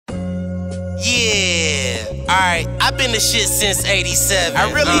Yeah, alright, I've been the shit since 87.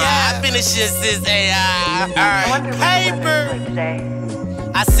 I really have. I've been the shit since AI. Alright, paper.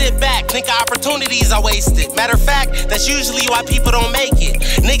 I sit back, think of opportunities I wasted. Matter of fact, that's usually why people don't make it.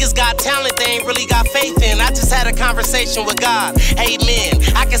 Niggas got talent they ain't really got faith in. I just had a conversation with God. Amen.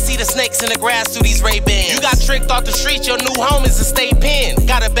 I can see the snakes in the grass through these Ray-Bans. You got tricked off the street, your new home is a state pen.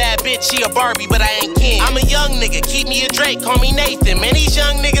 Got a bad bitch, she a Barbie, but I ain't Ken. I'm a young nigga, keep me a Drake, call me Nathan. Man, these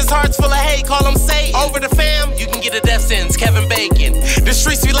young niggas' hearts full of hate, call them Satan. Over the fam, you can get a death sentence, Kevin Bacon. The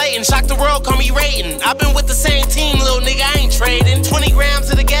streets relating, shock the world, call me Rating. I've been with the same team, little nigga, I ain't trading. 20 grams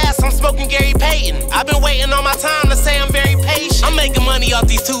of the gas, I'm smoking Gary Payton. I've been waiting on my time to say I'm very patient. I'm making money off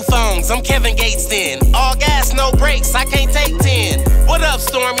these two phones, I'm Kevin Gates then. All gas, no brakes, I can't take 10. What up,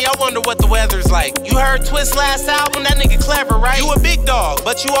 Stxrmy? I wonder what the weather's like. You heard Twiss last album? That nigga clever, right? You a big dog,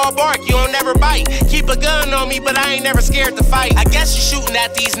 but you all bark, you don't never bite. Keep a gun on me, but I ain't never scared to fight. I guess you shooting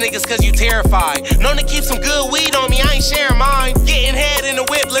at these niggas cause you terrified. Known to keep some good weed on me, I ain't sharing mine. Getting head in the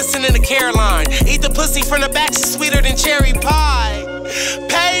whip, listening to Caroline. Eat the pussy from the back, she's sweeter than cherry pie.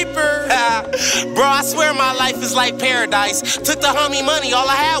 Paper. Bro, I swear my life is like paradise. Took the homie money, all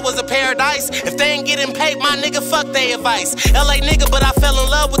I had was a paradise. If they ain't getting paid, my nigga, fuck they advice. LA nigga, but I fell in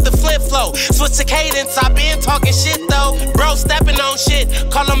love with the flip flow. Switch to cadence, I been talking shit though. Bro, stepping on shit,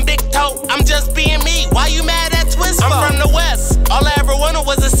 call them big toe. I'm just being me, why you mad at Twiss? I'm from the West, all I ever wanted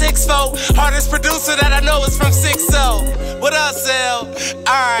was a 6'4". Hardest producer that I know is from 6'0". What up, Sel?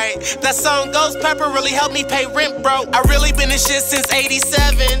 Alright, that song Ghost Pepper really helped me pay rent, bro. I really been this shit since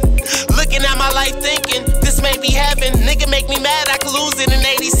 87. Looking at my life thinking, this may be heaven. Nigga make me mad, I could lose it in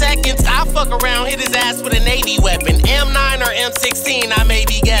 80 seconds. I'll fuck around, hit his ass with a Navy weapon. M9 or M16, I may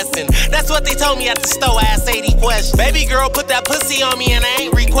be guessing. That's what they told me at the store, asked 80 questions. Baby girl put that pussy on me and I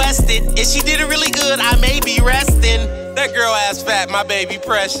ain't requested. If she did it really good, I may be resting. That girl ass fat, my baby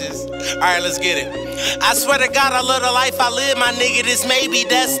precious. Alright, let's get it. I swear to God, I love the life I live, my nigga, this may be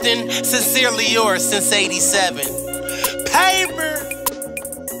destined. Sincerely yours since 87. Paper.